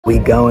We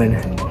going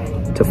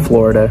to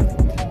Florida,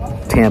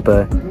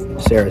 Tampa,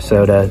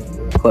 Sarasota,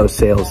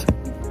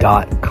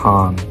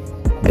 closesales.com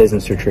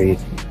business retreat.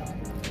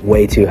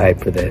 Way too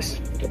hyped for this.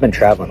 I've been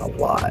traveling a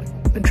lot.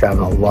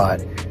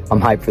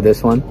 I'm hyped for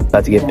this one.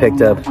 About to get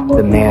picked up.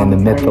 The man, the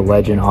myth, the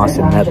legend,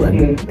 Austin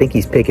Medlin. I think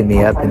he's picking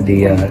me up in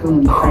the, I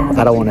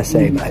don't want to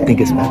say, but I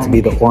think it's about to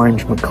be the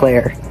orange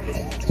McLaren.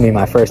 It's gonna be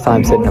my first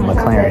time sitting in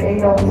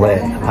McLaren. I'm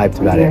lit. I'm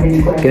hyped about it.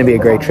 It's gonna be a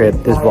great trip.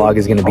 This vlog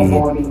is gonna be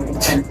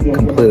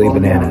completely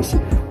bananas.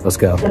 Let's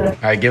go. All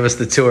right, give us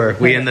the tour.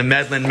 We in the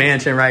Medlin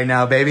mansion right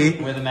now, baby.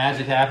 Where the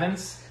magic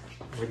happens,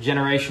 where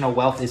generational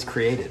wealth is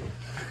created.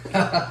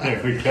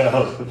 There we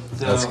go.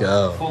 So, let's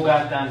go. Full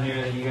bath down here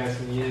that you guys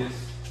can use.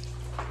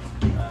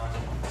 You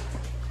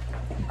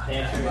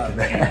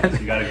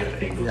gotta get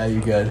the angle. Yeah,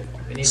 you good.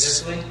 We need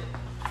this one.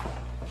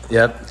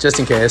 Yep, just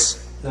in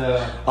case.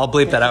 So, I'll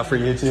bleep that out for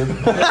YouTube.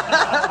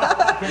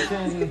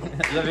 kitchen,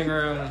 living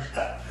room,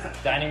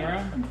 dining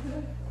room.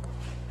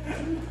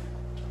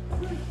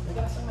 We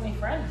got so many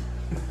friends.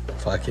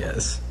 Fuck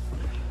yes.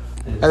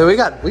 And we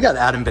got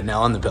Adam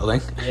Bennell in the building.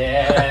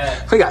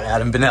 Yeah. We got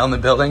Adam Bennell in the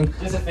building.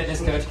 Just a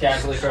fitness coach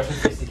casually crushing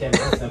 60K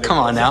minutes. No big Come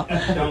on deal.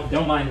 now.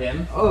 Don't mind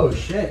him. Oh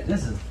shit,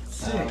 this is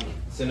sick.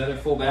 It's another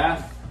full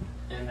bath,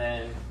 and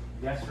then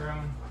guest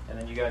room, and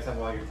then you guys have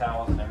all your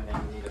towels and everything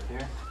you need up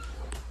here.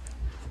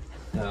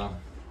 So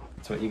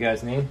that's what you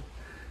guys need.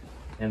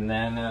 And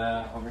then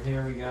over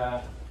here we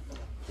got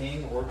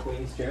king or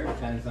queen's chair,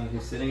 depends on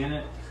who's sitting in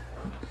it.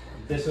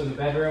 This was a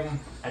bedroom.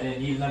 I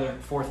didn't need another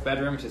fourth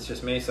bedroom because it's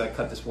just me, so I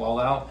cut this wall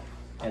out.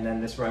 And then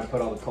this is where I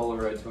put all the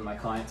Polaroids when my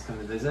clients come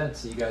to visit.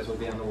 So you guys will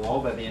be on the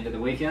wall by the end of the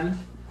weekend.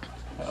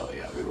 Hell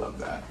yeah, we love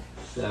that.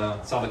 So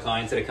it's all the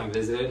clients that have come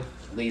visited.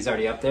 Lee's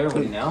already up there. What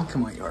do you know?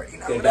 Come on, you already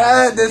know Good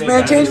that. guy. This Good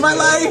man guy. changed my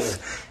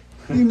life.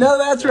 You know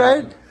that's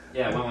right.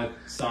 Yeah, I went with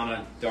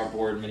sauna,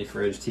 dartboard, mini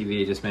fridge,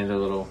 TV. Just made a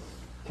little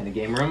kind of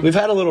game room. We've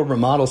had a little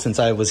remodel since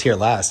I was here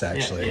last,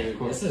 actually. Yeah,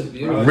 cool. This is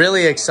beautiful.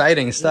 Really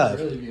exciting stuff.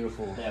 Really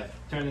beautiful. Yeah,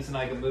 turn this into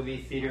like a movie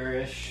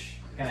theater-ish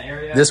kind of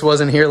area. This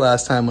wasn't here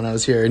last time when I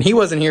was here, and he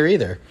wasn't here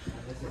either.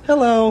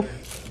 Hello.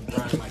 I'm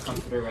running my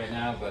comforter right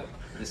now, but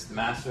this is the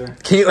master.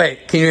 Can you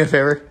do me a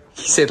favor? Can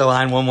you say the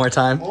line one more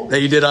time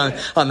that you did on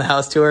the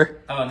house tour?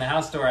 Oh, in the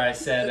house tour, I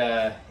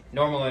said,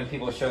 normally when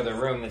people show their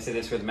room, they say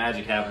this is where the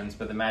magic happens,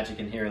 but the magic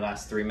in here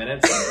lasts 3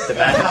 minutes. The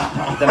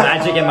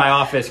magic in my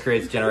office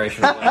creates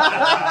generational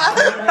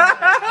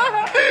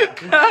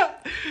wealth.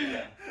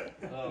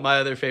 My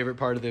other favorite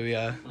part of the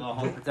Little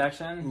home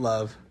protection.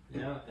 love.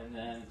 Yeah, and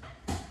then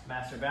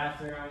master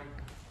bathroom,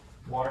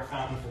 water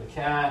fountain for the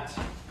cat.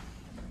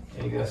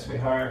 There you go,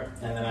 sweetheart.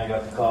 And then I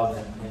got the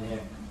closet in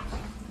here.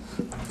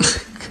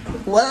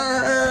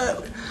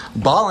 What?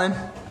 Ballin'.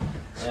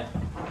 Yeah.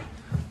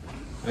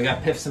 We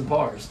got piffs and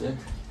bars, dude.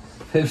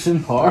 Pips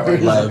and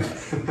bars. Love.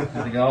 For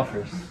the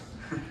golfers.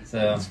 So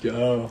Let's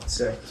go.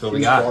 Sick. that's what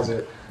we got.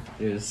 Dude,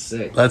 it's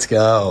sick. Let's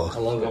go. I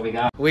love what we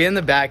got. We in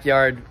the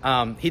backyard.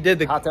 He did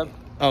the Hot tub.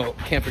 Oh,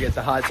 can't forget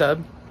the hot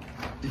tub.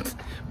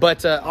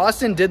 But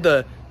Austin did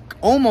the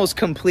almost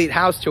complete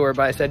house tour,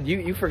 but I said,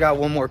 you forgot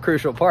one more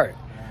crucial part.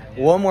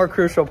 Yeah. One more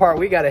crucial part.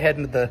 We got to head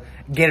into the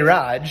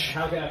garage.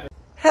 How can I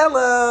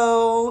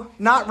Hello.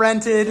 Not This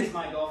rented. is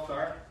my golf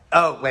cart.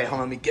 Oh, wait,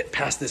 hold on. Let me get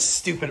past this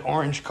stupid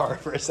orange car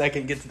for a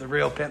second. Get to the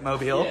real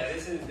Pitmobile. Yeah,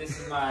 this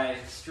is my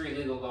street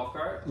legal golf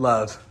cart.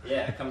 Love.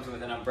 Yeah, it comes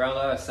with an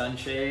umbrella, a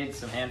sunshade,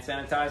 some hand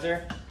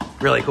sanitizer.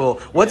 Really cool.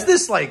 What's Yeah.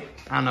 this, like,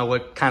 I don't know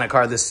what kind of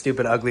car this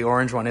stupid ugly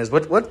orange one is.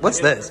 What's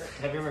this?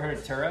 Have you ever heard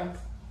of Turo?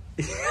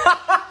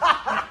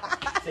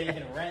 So you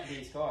can rent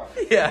these cars.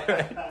 Yeah,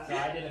 right. So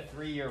I did a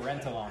 3-year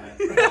rental on it.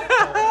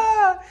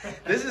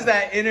 This is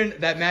that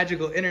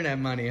magical internet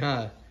money,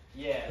 huh?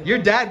 Yeah. Your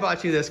dad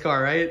bought you this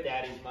car, right?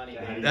 Daddy's money,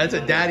 baby. That's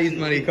a daddy's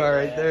money car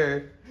right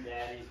there.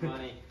 Daddy's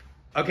money.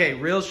 Okay,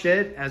 real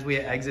shit, as we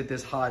exit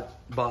this hot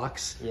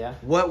box. Yeah.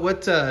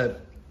 What I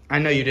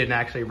know you didn't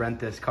actually rent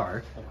this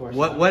car. Of course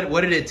What not.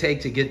 what did it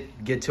take to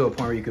get to a point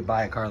where you could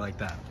buy a car like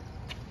that?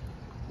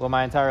 Well,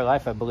 my entire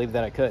life, I believed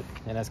that I could.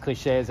 And as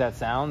cliche as that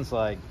sounds,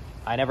 like,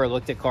 I never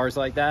looked at cars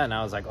like that. And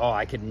I was like, oh,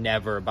 I could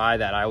never buy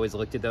that. I always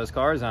looked at those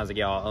cars and I was like,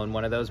 yeah, I'll own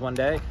one of those one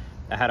day.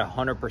 I had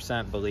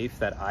 100% belief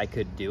that I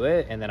could do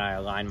it. And then I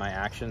aligned my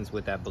actions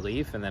with that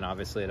belief. And then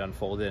obviously it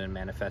unfolded and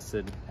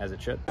manifested as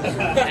it should.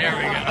 There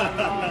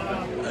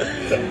we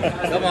go.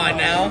 Come on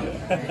now.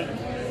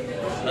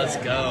 Let's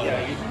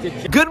go.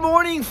 Good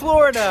morning,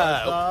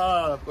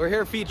 Florida. We're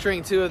here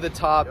featuring two of the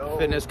top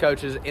fitness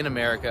coaches in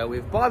America. We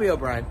have Bobby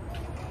O'Brien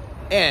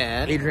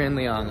and Adrian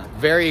Leong.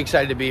 Very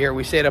excited to be here.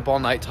 We stayed up all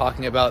night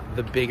talking about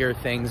the bigger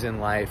things in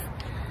life.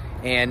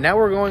 And now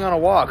we're going on a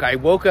walk. I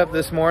woke up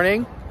this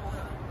morning.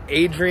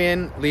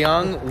 Adrian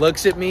Leong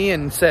looks at me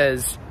and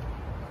says,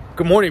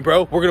 "Good morning,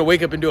 bro. We're going to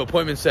wake up and do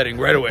appointment setting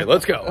right away.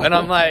 Let's go." And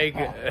I'm like,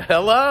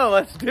 hello,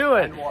 let's do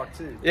it. And walk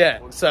too. Yeah,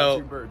 We'll so kill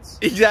 2 birds.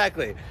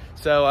 exactly.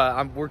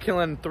 So we're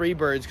killing 3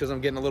 birds because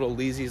I'm getting a little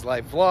Leezy's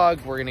life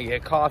vlog. We're gonna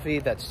get coffee.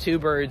 That's 2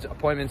 birds.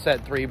 Appointment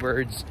set 3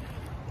 birds.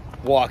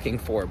 Walking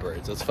 4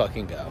 birds. Let's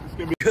fucking go.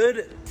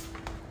 Good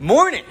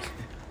morning.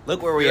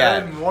 Look where we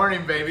at. Good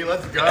morning, baby.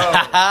 Let's go.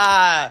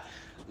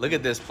 Look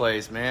at this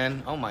place,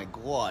 man. Oh my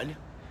god.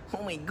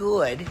 Oh my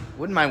god.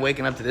 Wouldn't mind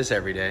waking up to this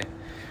every day.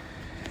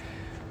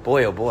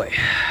 Boy, oh boy.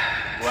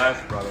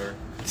 Bless, brother.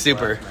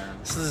 Super. Bless, man.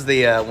 This is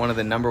the one of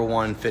the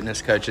 #1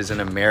 fitness coaches in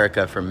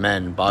America for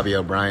men, Bobby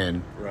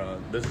O'Brien. Bro,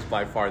 this is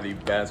by far the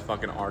best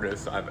fucking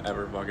artist I've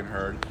ever fucking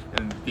heard.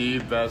 And the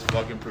best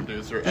fucking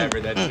producer ever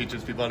that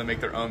teaches people how to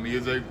make their own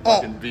music.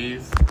 Fucking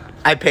beast.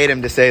 I paid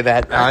him to say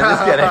that. No, I'm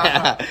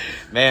just kidding.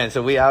 Man,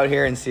 so we out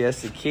here in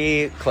Siesta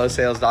Key,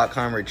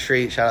 closesales.com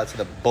retreat. Shout out to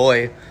the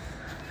boy,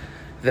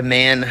 the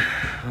man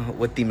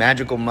with the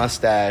magical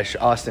mustache,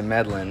 Austin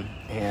Medlin.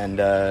 And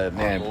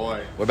man,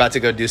 boy. We're about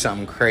to go do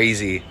something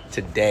crazy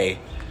today.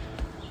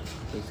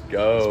 Let's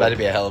go. It's about to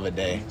be a hell of a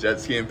day.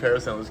 Jet ski in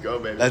Paris, and let's go,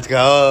 baby. Let's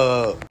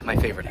go. My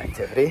favorite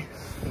activity.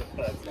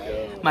 Let's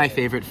go. My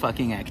favorite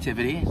fucking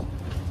activity.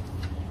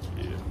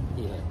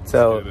 Yeah.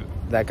 So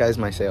that guy's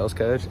my sales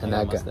coach, and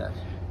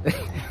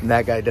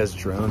that guy does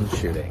drone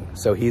shooting.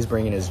 So he's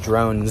bringing his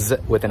drones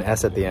with an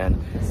S at the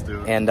end. Let's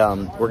do it. And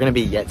we're gonna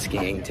be jet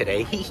skiing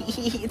today.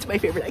 It's my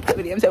favorite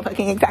activity. I'm so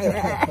fucking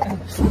excited.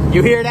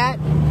 You hear that?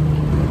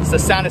 It's the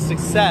sound of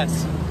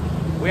success.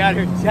 We out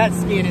here jet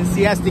skiing in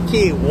Siesta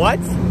Key. What?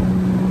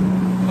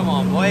 Come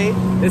on, boy.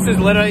 This is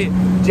literally,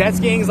 jet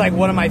skiing is like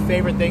one of my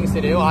favorite things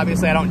to do.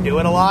 Obviously, I don't do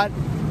it a lot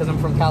because I'm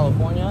from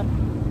California,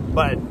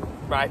 but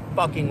I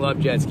fucking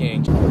love jet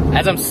skiing.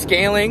 As I'm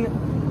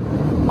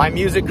scaling my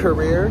music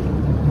career,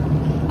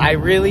 I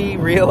really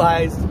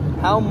realized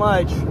how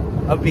much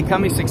of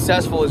becoming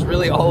successful is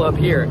really all up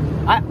here.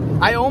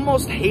 I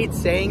almost hate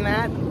saying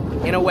that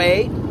in a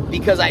way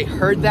because I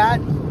heard that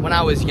when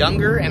I was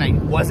younger and I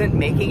wasn't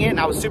making it and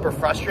I was super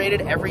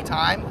frustrated every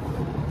time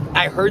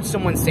I heard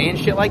someone saying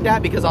shit like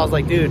that because I was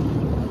like, dude,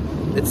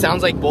 it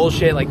sounds like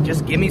bullshit. Like,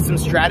 just give me some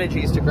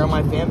strategies to grow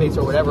my fan base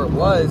or whatever it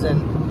was.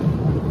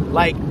 And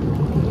like,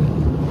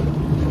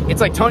 it's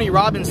like Tony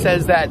Robbins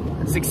says that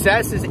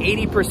success is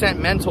 80%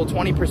 mental,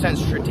 20%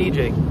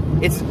 strategic.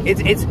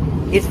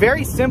 It's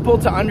very simple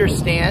to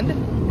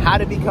understand how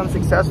to become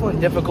successful and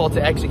difficult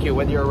to execute,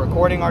 whether you're a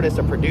recording artist,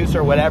 a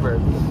producer, whatever.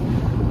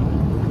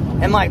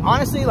 And like,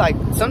 honestly, like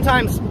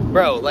sometimes,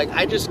 bro, like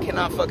I just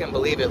cannot fucking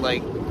believe it.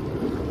 Like,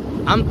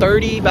 I'm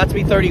 30, about to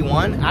be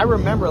 31. I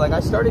remember, like, I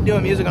started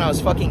doing music when I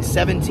was fucking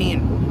 17.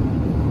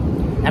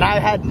 And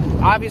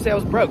obviously I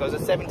was broke. I was a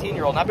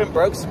 17-year-old. And I've been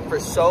broke for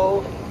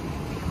so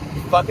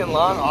fucking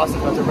long.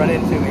 Austin's about to run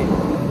into me.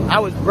 I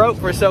was broke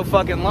for so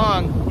fucking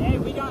long. Hey,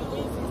 we got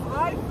Leezy's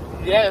life?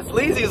 Yeah, it's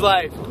Leezy's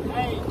life.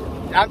 Hey.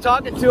 I'm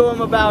talking to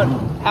him about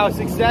how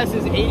success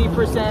is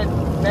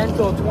 80%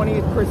 mental,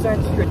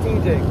 20%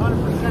 strategic.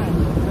 100%.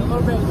 A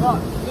little bit of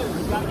luck, too.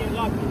 You gotta get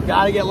lucky.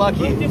 Gotta get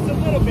lucky. But just a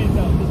little bit,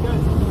 though,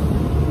 because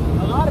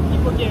a lot of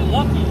people get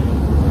lucky,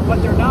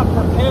 but they're not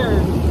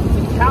prepared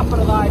to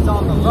capitalize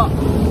on the luck.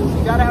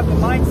 You gotta have the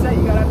mindset,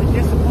 you gotta have the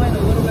discipline, a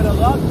little bit of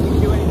luck, you can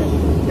do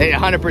anything. Hey,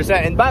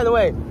 100%. And by the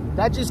way,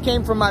 that just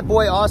came from my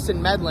boy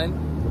Austin Medlin,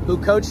 who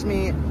coached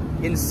me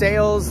in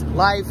sales,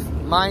 life,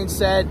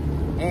 mindset,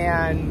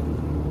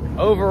 and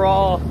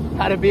overall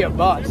how to be a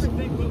boss.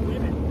 Everything but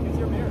women, because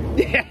you're married.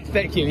 Yeah,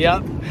 thank you.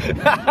 Yep.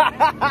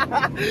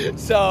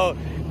 So,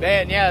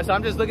 man, yeah. So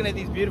I'm just looking at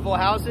these beautiful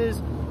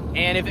houses.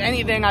 And if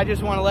anything, I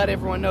just want to let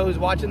everyone know who's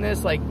watching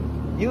this, like,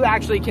 you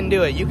actually can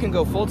do it. You can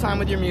go full-time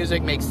with your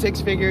music, make 6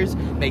 figures,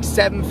 make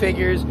 7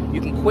 figures. You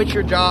can quit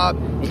your job,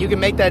 and you can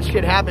make that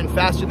shit happen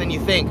faster than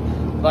you think.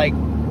 Like,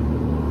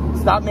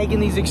 stop making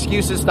these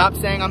excuses. Stop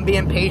saying I'm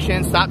being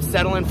patient. Stop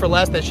settling for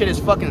less. That shit is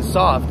fucking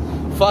soft.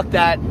 Fuck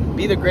that.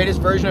 Be the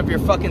greatest version of your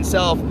fucking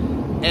self,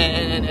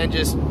 and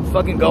just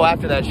fucking go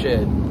after that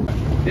shit.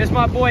 This is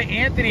my boy,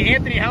 Anthony.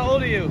 Anthony, how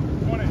old are you?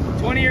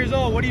 20. 20 years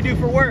old. What do you do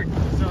for work?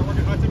 So I'm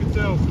working high-ticket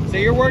sales. So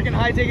you're working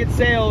high-ticket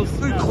sales.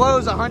 You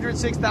close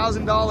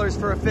 $106,000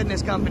 for a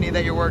fitness company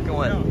that you're working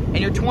with. And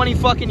you're 20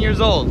 fucking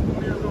years old.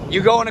 20 years old.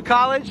 You going to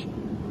college?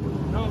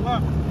 No,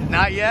 left.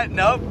 Not yet?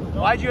 Nope.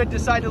 Why'd you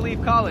decide to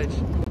leave college?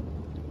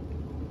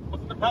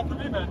 Wasn't the path for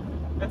me, man.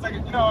 It's like, you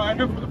know, I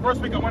knew for the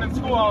first week I went in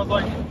school, I was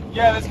like,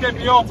 yeah, this can't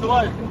be all to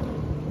life.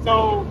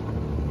 So,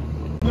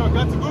 you know,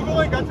 got to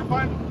Googling, got to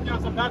find, you know,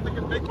 some path that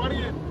could make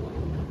money, and,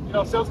 you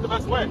know, sales the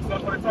best way. So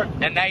that's what I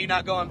started. And now you're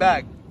not going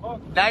back. Well,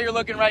 Now you're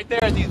looking right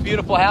there at these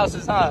beautiful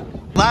houses, huh?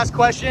 Last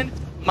question,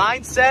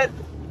 mindset.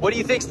 What do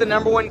you think's the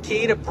 #1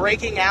 key to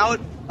breaking out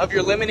of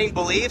your limiting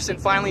beliefs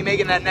and finally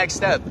making that next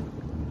step?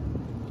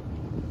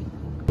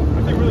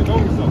 I think really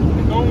knowing yourself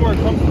and knowing where it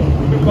comes from.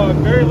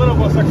 Very little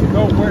of us actually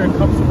know where it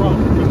comes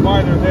from and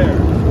why they're there.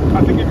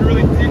 I think if you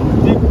really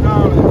deep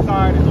down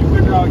inside and you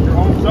figure out your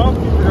own self,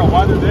 you figure out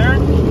why they're there.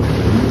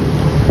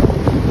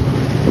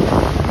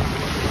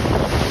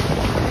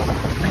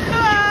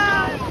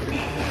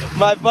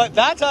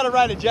 That's how to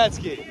ride a jet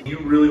ski. If you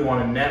really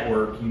want to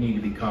network, you need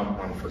to become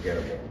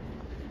unforgettable.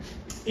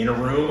 In a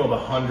room of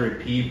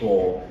 100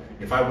 people,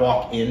 if I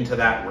walk into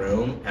that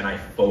room and I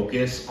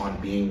focus on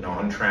being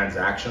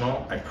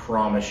non-transactional, I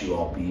promise you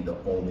I'll be the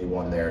only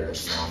one there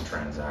that's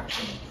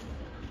non-transactional.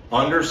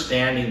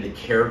 Understanding the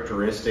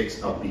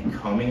characteristics of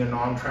becoming a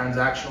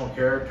non-transactional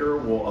character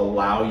will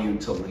allow you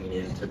to lean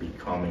into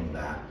becoming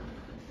that.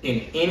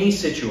 In any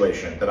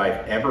situation that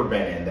I've ever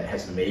been in that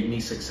has made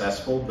me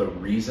successful, the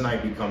reason I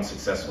become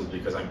successful is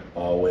because I'm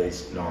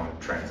always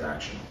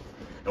non-transactional.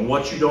 And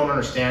what you don't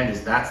understand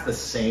is that's the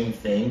same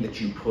thing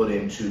that you put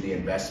into the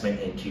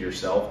investment into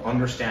yourself,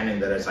 understanding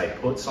that as I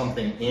put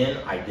something in,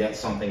 I get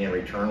something in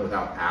return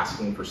without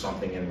asking for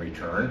something in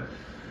return.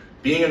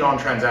 Being a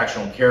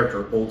non-transactional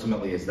character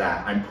ultimately is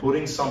that. I'm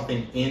putting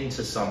something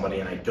into somebody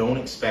and I don't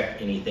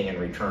expect anything in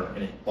return,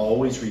 and it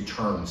always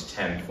returns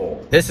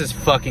tenfold. This is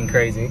fucking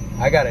crazy.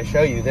 I gotta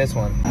show you this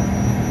one.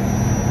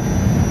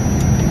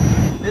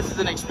 This is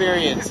an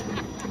experience.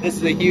 This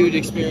is a huge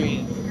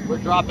experience. We're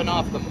dropping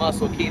off the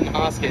muscle Keaton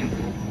Hoskin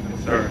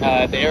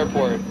at the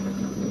airport.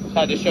 Just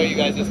had to show you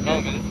guys this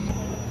moment.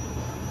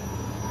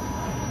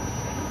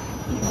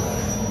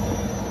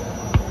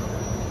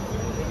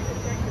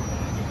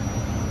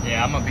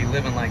 Yeah, I'm gonna be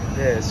living like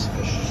this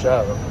for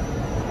sure.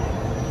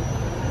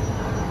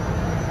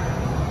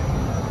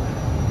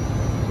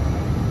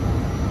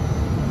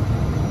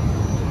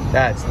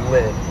 That's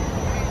lit.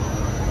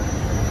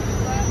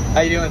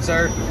 How you doing,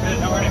 sir? Good,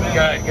 how are you,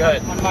 man? Good,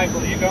 good. I'm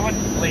Michael, are you going?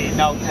 Lee,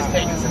 no, just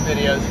taking some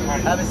videos.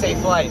 Have a safe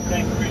flight.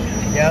 Thanks, appreciate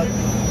it. Yep.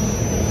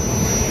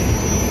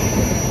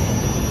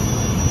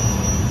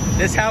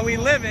 This how we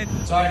living.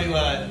 Sorry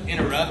to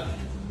interrupt.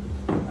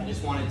 I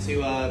just wanted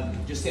to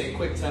just say a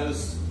quick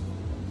toast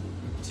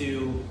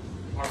to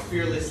our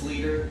fearless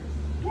leader,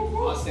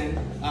 Austin.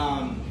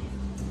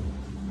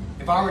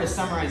 If I were to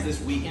summarize this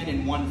weekend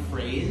in one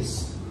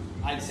phrase,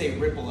 I'd say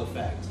ripple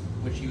effect,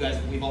 which you guys,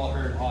 we've all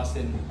heard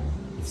Austin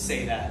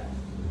say that.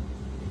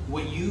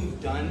 What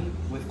you've done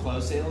with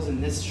clothes sales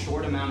in this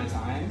short amount of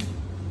time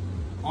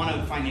on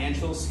a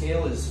financial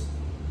scale is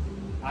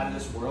out of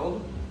this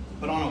world,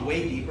 but on a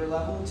way deeper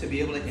level, to be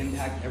able to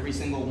impact every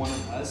single one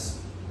of us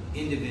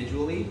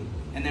individually,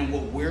 and then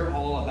what we're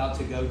all about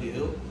to go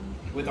do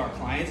with our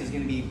clients is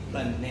going to be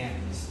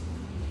bananas.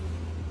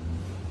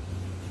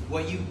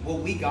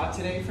 What we got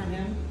today from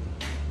him,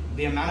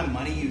 the amount of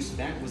money you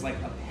spent was like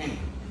a penny,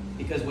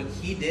 because what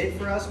he did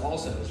for us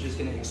also is just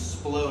going to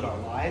explode our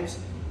lives,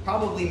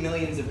 probably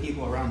millions of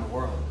people around the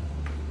world,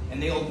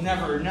 and they'll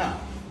never know,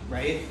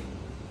 right?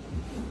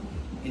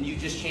 And you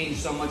just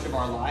changed so much of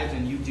our lives,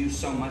 and you do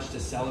so much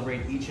to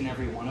celebrate each and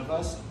every one of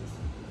us.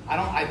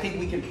 I think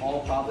we can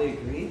all probably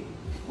agree,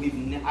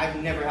 I've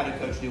never had a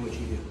coach do what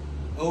you do.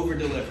 Over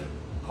deliver.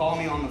 Call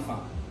me on the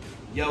phone.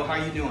 Yo, how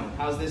you doing?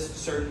 How's this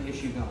certain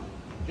issue going?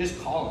 Just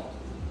call him,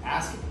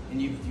 ask him, and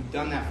you've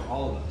done that for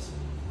all of us.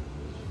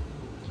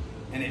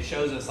 And it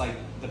shows us like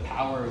the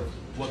power of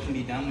what can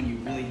be done when you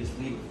really just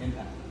lead with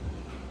impact.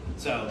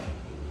 So,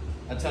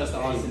 a toast to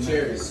Austin.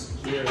 Cheers.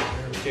 Cheers.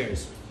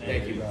 Cheers.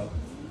 Thank you, bro.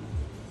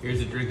 Here's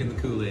a drink in the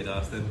Kool-Aid,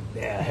 Austin.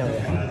 Yeah,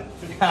 hell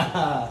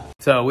yeah.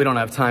 So we don't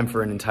have time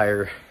for an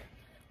entire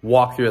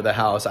walkthrough of the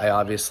house. I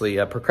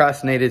obviously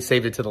procrastinated,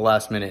 saved it to the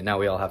last minute. Now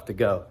we all have to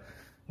go.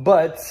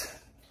 But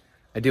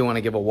I do want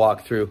to give a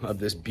walkthrough of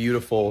this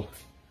beautiful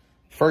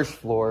first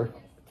floor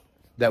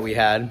that we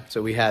had.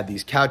 So we had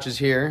these couches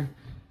here.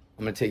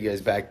 I'm going to take you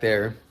guys back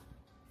there.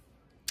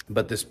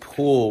 But this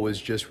pool was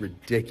just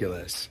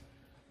ridiculous.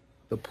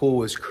 The pool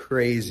was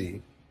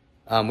crazy.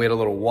 We had a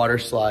little water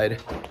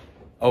slide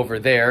over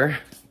there.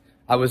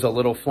 I was a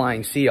little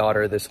flying sea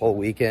otter this whole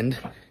weekend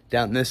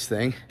down this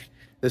thing.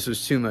 This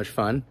was too much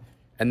fun.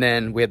 And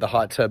then we had the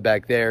hot tub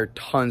back there,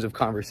 tons of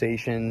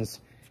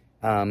conversations,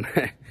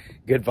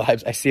 good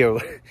vibes. I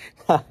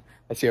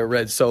see a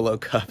red Solo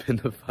cup in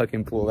the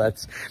fucking pool.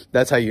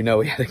 That's how you know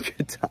we had a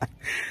good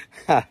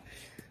time.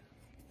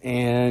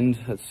 And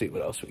let's see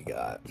what else we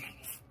got.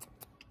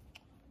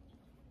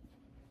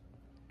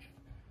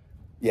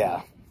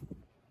 Yeah,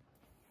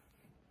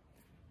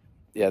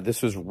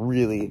 this was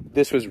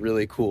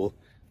really cool.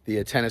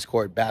 The tennis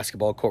court,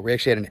 basketball court. We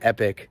actually had an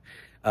epic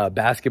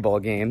basketball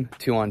game,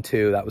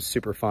 2-on-2. That was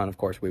super fun. Of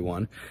course, we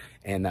won,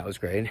 and that was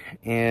great.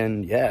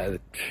 And yeah,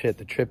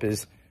 the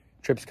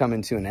trip's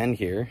coming to an end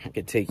here. I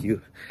could take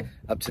you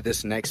up to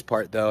this next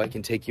part, though. I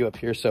can take you up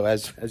here. So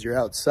as you're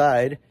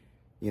outside,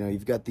 you know,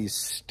 you've got these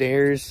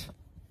stairs,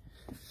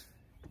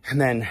 and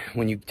then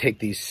when you take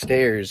these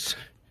stairs,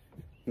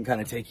 I can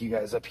kind of take you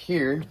guys up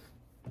here.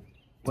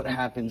 What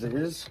happens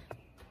is,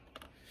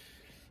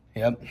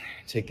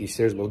 take these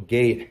stairs, little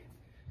gate,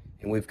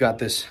 and we've got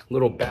this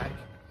little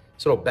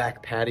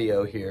back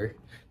patio here.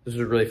 This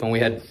was really fun.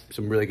 We had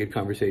some really good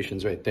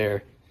conversations right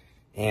there.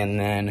 And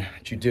then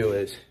what you do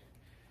is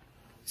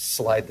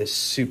slide this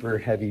super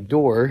heavy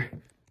door,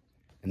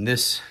 and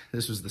this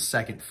was the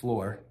second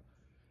floor.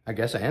 I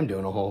guess I am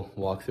doing a whole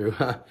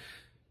walkthrough.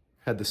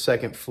 Had the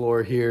second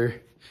floor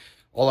here.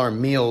 All our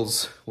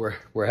meals were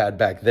had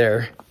back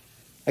there.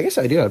 I guess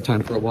I do have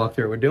time for a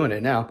walkthrough. We're doing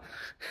it now.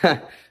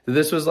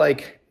 This was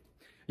like,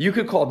 you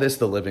could call this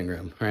the living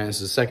room, right? This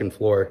is the second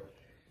floor.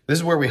 This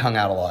is where we hung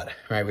out a lot,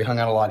 right? We hung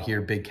out a lot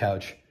here, big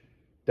couch,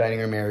 dining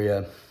room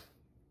area,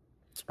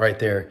 right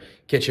there.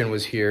 Kitchen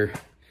was here.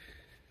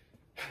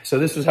 So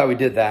this is how we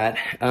did that.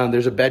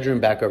 There's a bedroom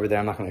back over there.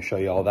 I'm not going to show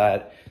you all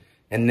that.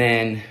 And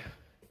then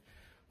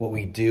what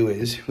we do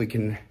is we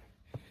can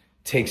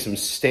take some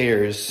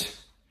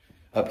stairs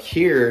up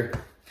here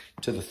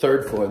to the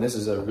 3rd floor. This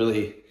is a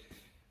really,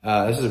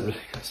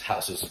 this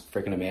house is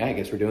freaking amazing. I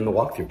guess we're doing the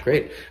walkthrough.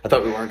 Great. I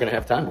thought we weren't going to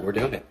have time, but we're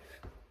doing it.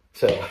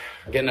 So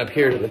we're getting up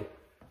here to the.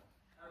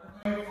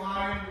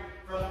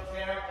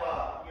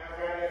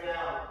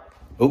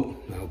 Oh,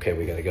 okay,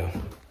 we gotta go.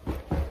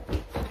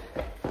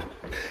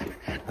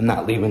 I'm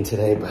not leaving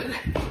today, but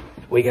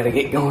we gotta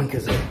get going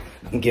because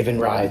I'm giving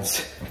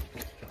rides.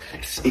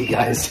 See you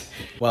guys.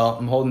 Well,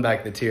 I'm holding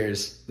back the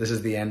tears. This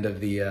is the end of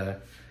the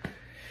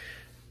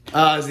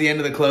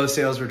closed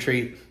sales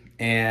retreat.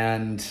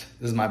 And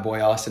this is my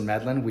boy, Austin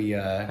Medlin.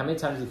 How many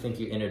times do you think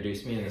you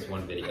introduced me in this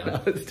one video?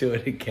 Let's do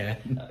it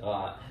again.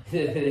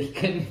 You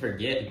couldn't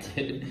forget,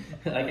 dude.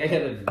 Like, I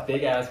got a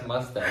big-ass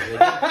mustache. You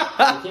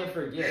can't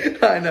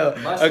forget. I know.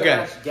 Mustache,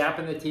 okay. Gap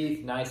in the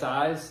teeth, nice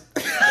eyes.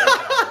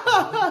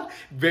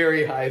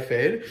 Very high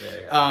fade.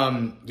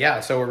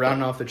 Yeah, so we're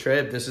rounding off the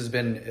trip. This has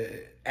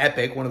been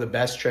epic. One of the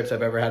best trips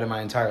I've ever had in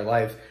my entire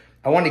life.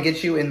 I wanted to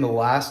get you in the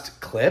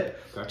last clip.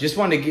 Okay. Just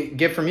wanted to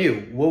get from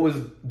you. What was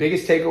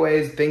biggest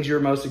takeaways, things you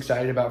were most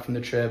excited about from the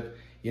trip?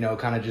 You know,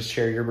 kind of just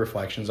share your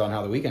reflections on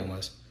how the weekend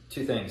was.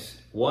 2 things.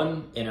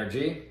 1,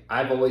 energy.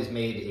 I've always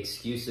made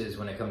excuses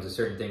when it comes to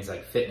certain things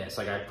like fitness.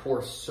 Like, I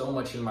pour so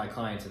much into my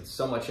clients and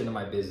so much into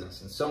my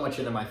business and so much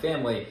into my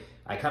family.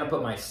 I kind of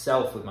put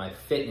myself with my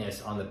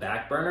fitness on the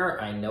back burner.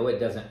 I know it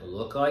doesn't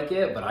look like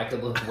it, but I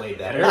could look way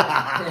better.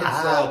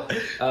 And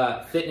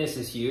so fitness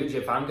is huge.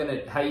 If I'm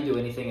gonna, how you do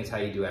anything is how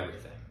you do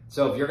everything.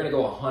 So if you're gonna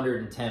go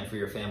 110 for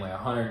your family,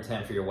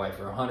 110 for your wife,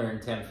 or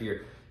 110 for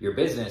your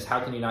business, how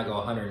can you not go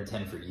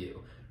 110 for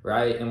you,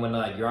 right? And when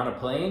you're on a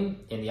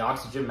plane and the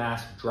oxygen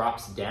mask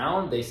drops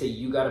down, they say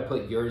you gotta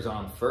put yours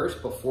on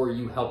first before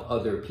you help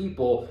other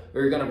people,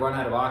 or you're gonna run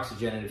out of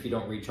oxygen, and if you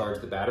don't recharge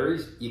the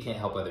batteries, you can't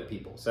help other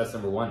people. So that's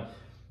number 1.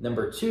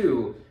 Number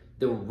 2,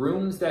 the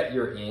rooms that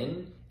you're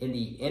in and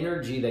the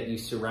energy that you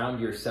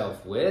surround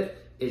yourself with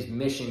is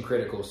mission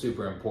critical,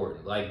 super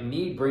important. Like,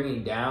 me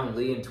bringing down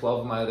Lee and 12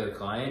 of my other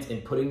clients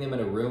and putting them in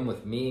a room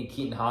with me and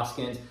Keaton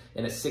Hoskins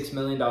in a $6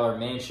 million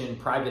mansion,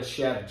 private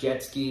chef,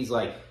 jet skis,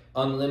 like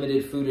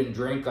unlimited food and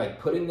drink, like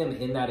putting them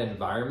in that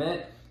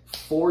environment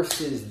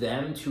forces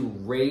them to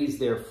raise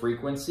their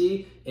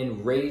frequency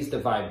and raise the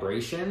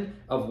vibration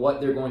of what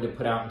they're going to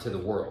put out into the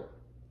world.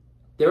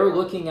 They're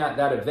looking at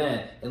that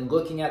event and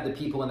looking at the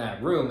people in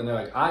that room, and they're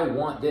like, I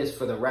want this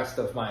for the rest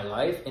of my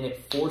life. And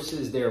it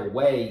forces their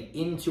way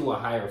into a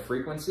higher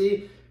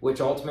frequency, which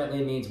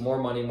ultimately means more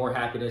money, more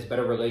happiness,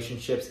 better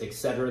relationships,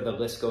 etc. The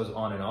list goes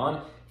on and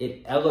on.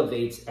 It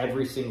elevates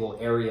every single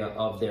area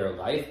of their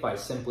life by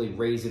simply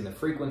raising the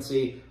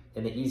frequency.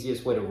 And the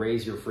easiest way to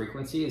raise your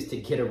frequency is to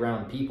get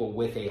around people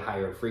with a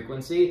higher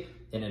frequency,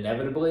 and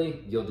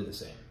inevitably you'll do the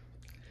same.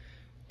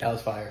 That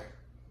was fire.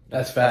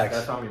 That's facts.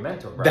 That's I'm your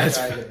mentor, bro. That's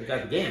you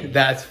got the game.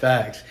 That's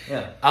facts.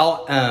 Yeah.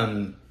 I'll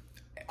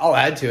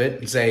add to it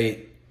and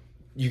say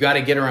you got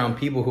to get around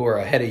people who are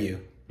ahead of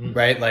you,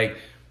 right? Like,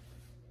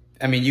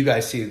 I mean, you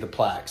guys see the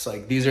plaques.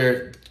 Like, these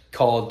are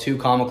called 2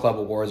 Comma Club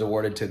awards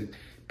awarded to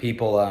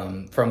people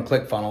from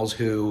ClickFunnels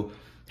who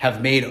have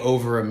made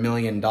over $1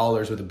 million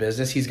with a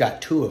business. He's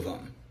got 2 of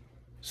them.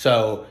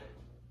 So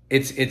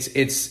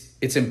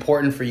it's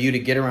important for you to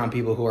get around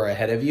people who are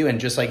ahead of you.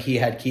 And just like he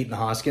had Keaton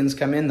Hoskins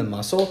come in, the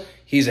muscle,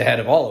 he's ahead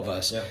of all of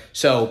us. Yeah.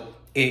 So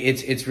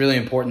it's really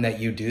important that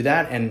you do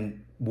that. And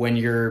when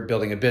you're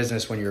building a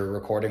business, when you're a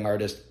recording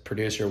artist,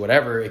 producer,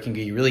 whatever, it can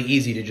be really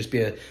easy to just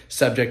be a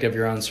subject of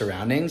your own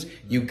surroundings.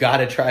 You got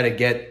to try to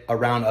get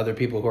around other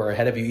people who are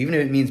ahead of you, even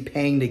if it means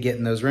paying to get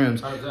in those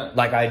rooms, 100%.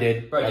 like I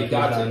did. Right, like you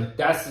got to.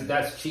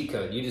 That's cheat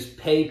code. You just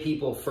pay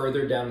people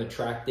further down the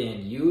track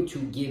than you to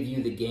give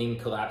you the game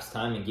collapse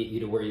time and get you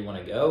to where you want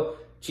to go.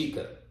 Cheat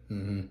code.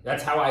 Mm-hmm.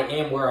 That's how I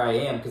am where I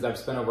am, because I've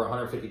spent over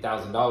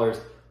 $150,000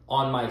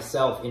 on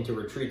myself into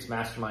retreats,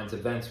 masterminds,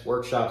 events,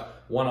 workshops,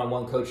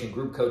 one-on-one coaching,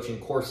 group coaching,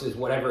 courses,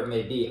 whatever it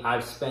may be.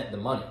 I've spent the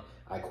money.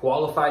 I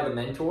qualify the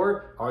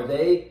mentor. Are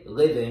they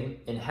living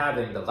and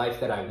having the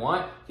life that I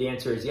want? The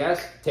answer is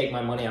yes. Take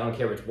my money. I don't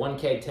care if it's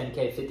 1K,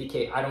 10K,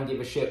 50K. I don't give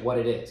a shit what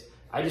it is.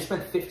 I just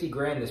spent 50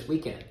 grand this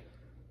weekend.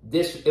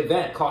 This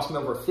event cost me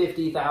over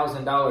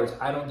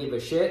 $50,000. I don't give a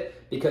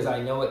shit, because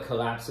I know it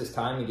collapses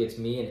time and gets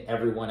me and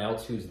everyone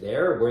else who's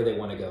there where they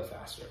want to go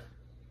faster.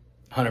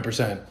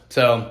 100%.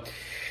 So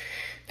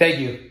thank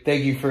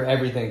you for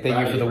everything. Thank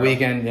you for the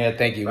weekend. Yeah,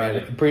 thank you,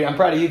 man. I'm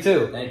proud of you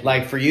too. Thank you.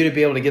 Like, for you to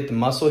be able to get the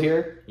muscle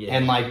here,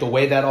 and like the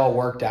way that all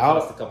worked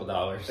out. Just a couple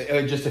dollars.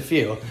 Just a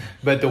few.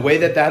 But the way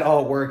that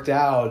all worked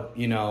out,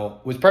 you know,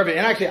 was perfect.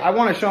 And actually, I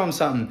want to show them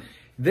something.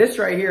 This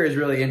right here is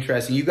really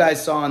interesting. You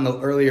guys saw in the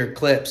earlier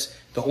clips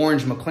the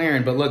orange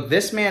McLaren, but look,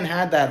 this man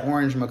had that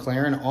orange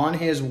McLaren on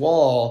his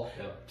wall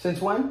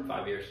since when?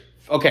 5 years.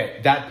 Okay,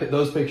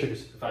 those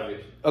pictures. 5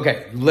 years.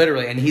 Okay,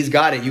 literally, and he's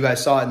got it. You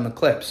guys saw it in the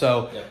clip.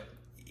 So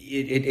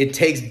it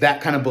takes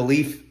that kind of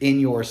belief in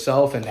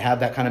yourself and to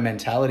have that kind of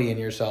mentality in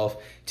yourself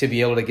to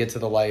be able to get to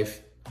the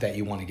life that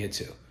you want to get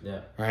to. Yeah.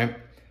 Right?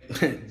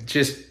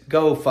 Just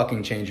go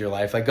fucking change your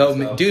life. Like,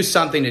 go do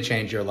something to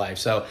change your life.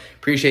 So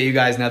appreciate you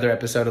guys. Another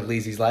episode of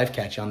Leezy's Life.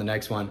 Catch you on the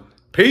next one.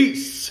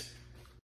 Peace.